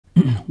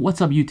What's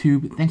up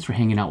YouTube? Thanks for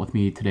hanging out with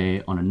me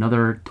today on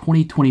another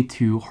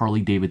 2022 Harley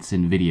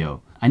Davidson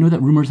video. I know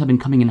that rumors have been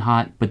coming in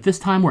hot, but this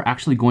time we're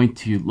actually going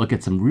to look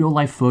at some real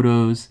life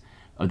photos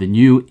of the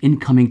new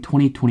incoming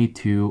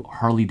 2022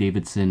 Harley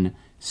Davidson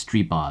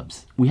Street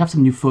Bobs. We have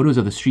some new photos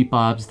of the Street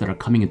Bobs that are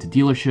coming into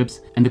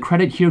dealerships, and the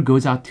credit here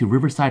goes out to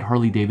Riverside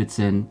Harley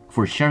Davidson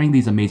for sharing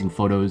these amazing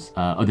photos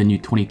of the new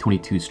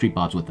 2022 Street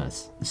Bobs with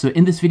us. So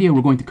in this video,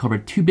 we're going to cover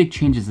two big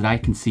changes that I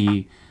can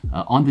see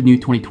on the new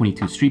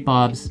 2022 Street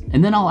Bobs,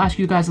 and then I'll ask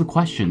you guys the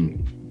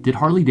question, did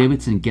Harley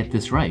Davidson get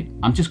this right?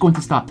 I'm just going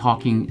to stop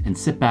talking and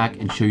sit back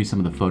and show you some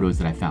of the photos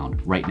that I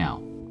found right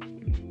now.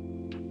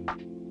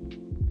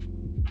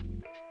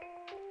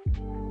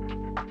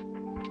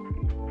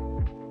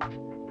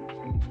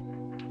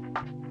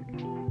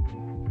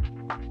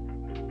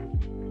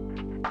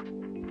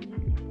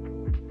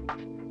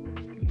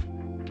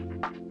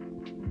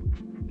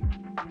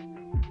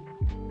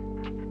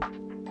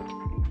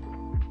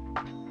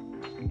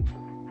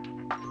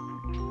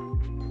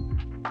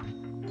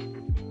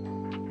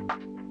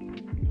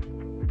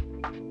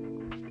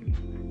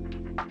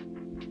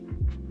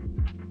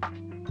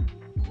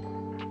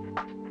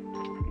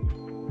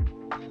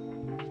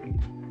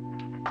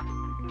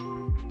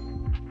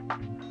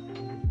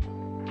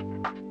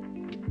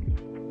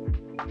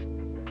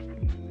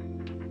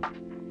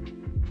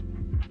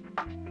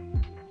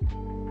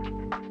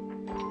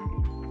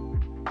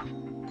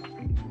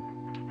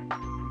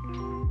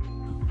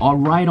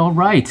 All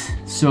right.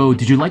 So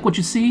did you like what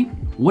you see?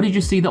 What did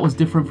you see that was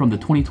different from the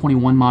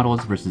 2021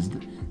 models versus the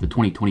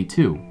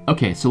 2022?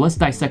 Okay, so let's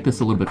dissect this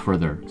a little bit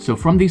further. So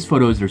from these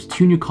photos, there's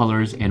two new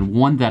colors and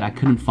one that I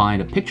couldn't find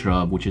a picture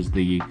of, which is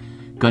the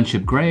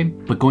Gunship Gray.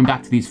 But going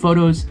back to these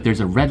photos,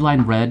 there's a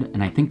Redline Red,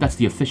 and I think that's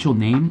the official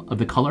name of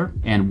the color,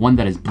 and one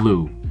that is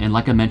blue. And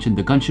like I mentioned,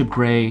 the Gunship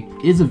Gray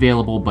is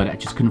available, but I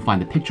just couldn't find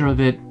the picture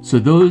of it. So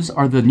those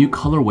are the new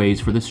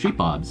colorways for the Street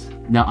Bobs.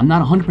 Now, I'm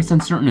not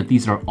 100% certain if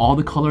these are all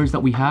the colors that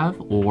we have,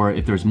 or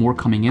if there's more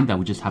coming in that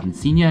we just haven't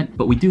seen yet,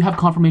 but we do have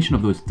confirmation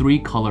of those three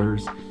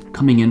colors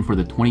coming in for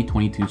the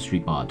 2022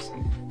 Street Bobs.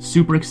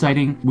 Super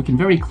exciting. We can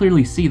very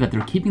clearly see that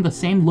they're keeping the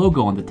same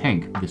logo on the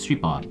tank of the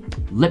Street Bob.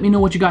 Let me know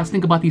what you guys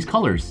think about these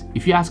colors.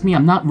 If you ask me,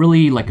 I'm not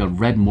really like a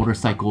red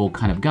motorcycle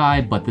kind of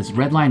guy, but this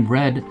Redline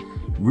Red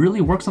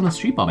really works on the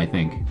Street Bob, I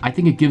think. I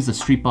think it gives the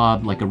Street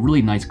Bob like a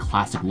really nice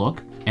classic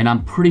look, and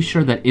I'm pretty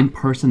sure that in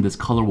person this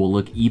color will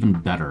look even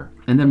better.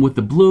 And then with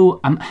the blue,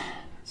 I'm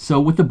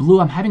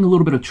having a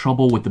little bit of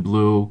trouble with the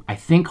blue. I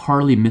think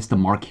Harley missed the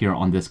mark here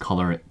on this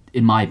color,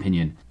 in my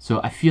opinion.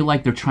 So I feel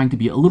like they're trying to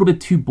be a little bit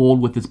too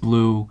bold with this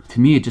blue. To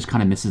me, it just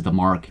kind of misses the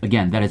mark.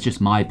 Again, that is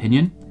just my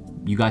opinion.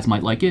 You guys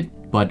might like it.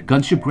 But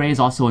Gunship Gray is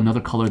also another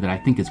color that I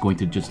think is going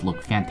to just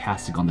look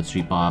fantastic on the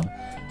Street Bob.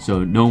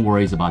 So no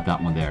worries about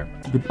that one there.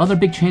 The other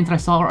big change that I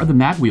saw are the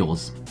mag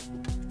wheels.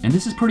 And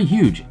this is pretty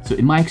huge. So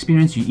in my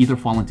experience, you either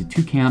fall into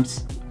two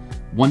camps.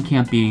 One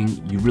camp being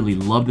you really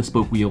love the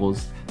spoke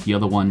wheels. The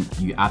other one,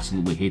 you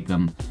absolutely hate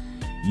them.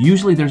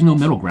 Usually there's no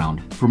middle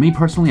ground. For me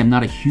personally, I'm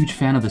not a huge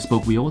fan of the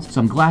spoke wheels, so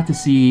I'm glad to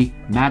see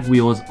mag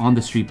wheels on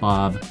the Street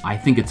Bob. I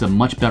think it's a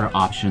much better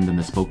option than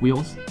the spoke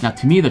wheels. Now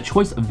to me, the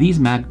choice of these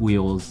mag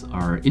wheels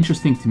are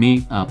interesting to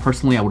me.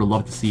 Personally, I would have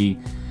loved to see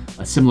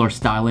a similar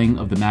styling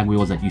of the mag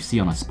wheels that you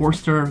see on a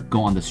Sportster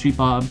go on the Street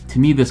Bob. To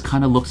me, this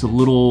kind of looks a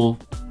little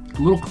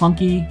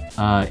clunky.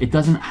 It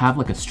doesn't have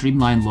like a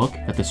streamlined look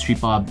that the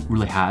Street Bob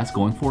really has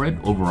going for it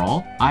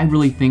overall. I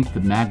really think the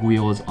mag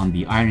wheels on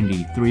the Iron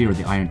 83 or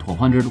the Iron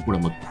 1200 would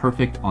have looked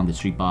perfect on the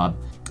Street Bob.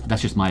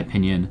 That's just my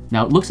opinion.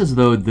 Now it looks as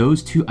though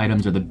those two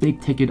items are the big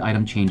ticket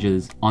item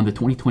changes on the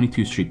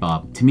 2022 Street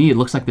Bob. To me, it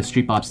looks like the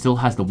Street Bob still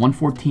has the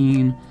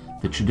 114,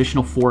 the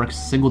traditional forks,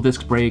 single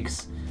disc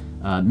brakes,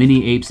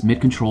 mini apes, mid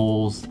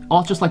controls,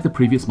 all just like the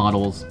previous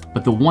models.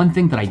 But the one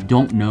thing that I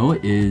don't know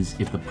is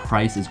if the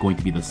price is going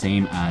to be the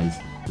same as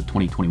the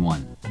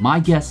 2021. My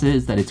guess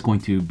is that it's going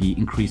to be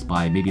increased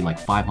by maybe like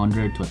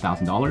 $500 to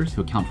 $1,000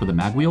 to account for the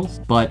mag wheels.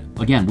 But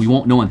again, we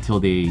won't know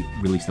until they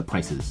release the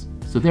prices.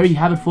 So there you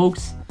have it,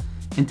 folks.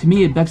 And to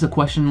me, it begs the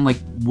question, like,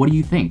 what do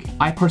you think?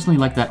 I personally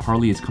like that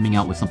Harley is coming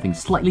out with something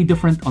slightly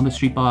different on the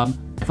Street Bob.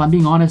 If I'm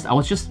being honest, I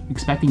was just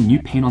expecting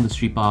new paint on the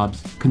Street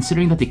Bobs,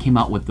 considering that they came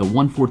out with the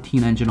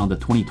 114 engine on the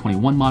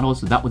 2021 model,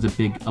 so that was a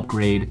big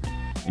upgrade.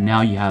 And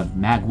now you have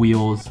mag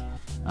wheels.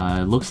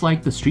 Looks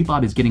like the Street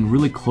Bob is getting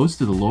really close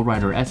to the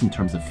Lowrider S in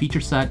terms of feature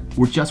set.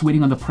 We're just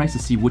waiting on the price to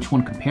see which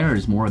one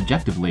compares more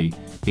objectively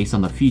based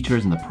on the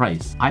features and the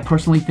price. I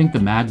personally think the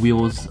mag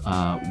wheels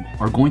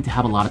are going to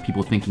have a lot of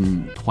people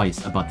thinking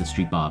twice about the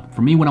Street Bob.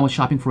 For me, when I was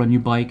shopping for a new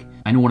bike,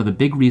 I know one of the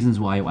big reasons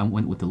why I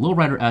went with the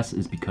Lowrider S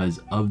is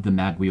because of the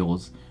mag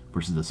wheels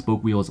versus the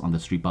spoke wheels on the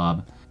Street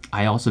Bob.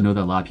 I also know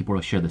that a lot of people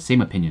will share the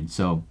same opinion,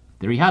 so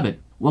there you have it.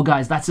 Well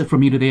guys, that's it for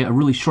me today, a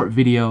really short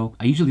video.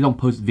 I usually don't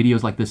post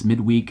videos like this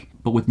midweek,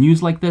 but with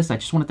news like this, I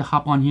just wanted to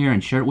hop on here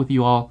and share it with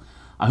you all.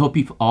 I hope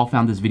you've all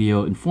found this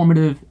video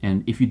informative,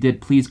 and if you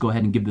did, please go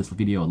ahead and give this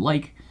video a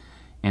like.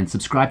 and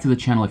subscribe to the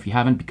channel if you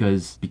haven't,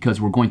 because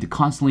we're going to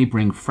constantly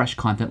bring fresh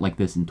content like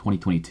this in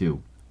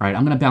 2022. All right,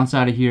 I'm gonna bounce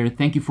out of here.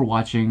 Thank you for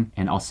watching,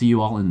 and I'll see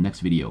you all in the next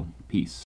video. Peace.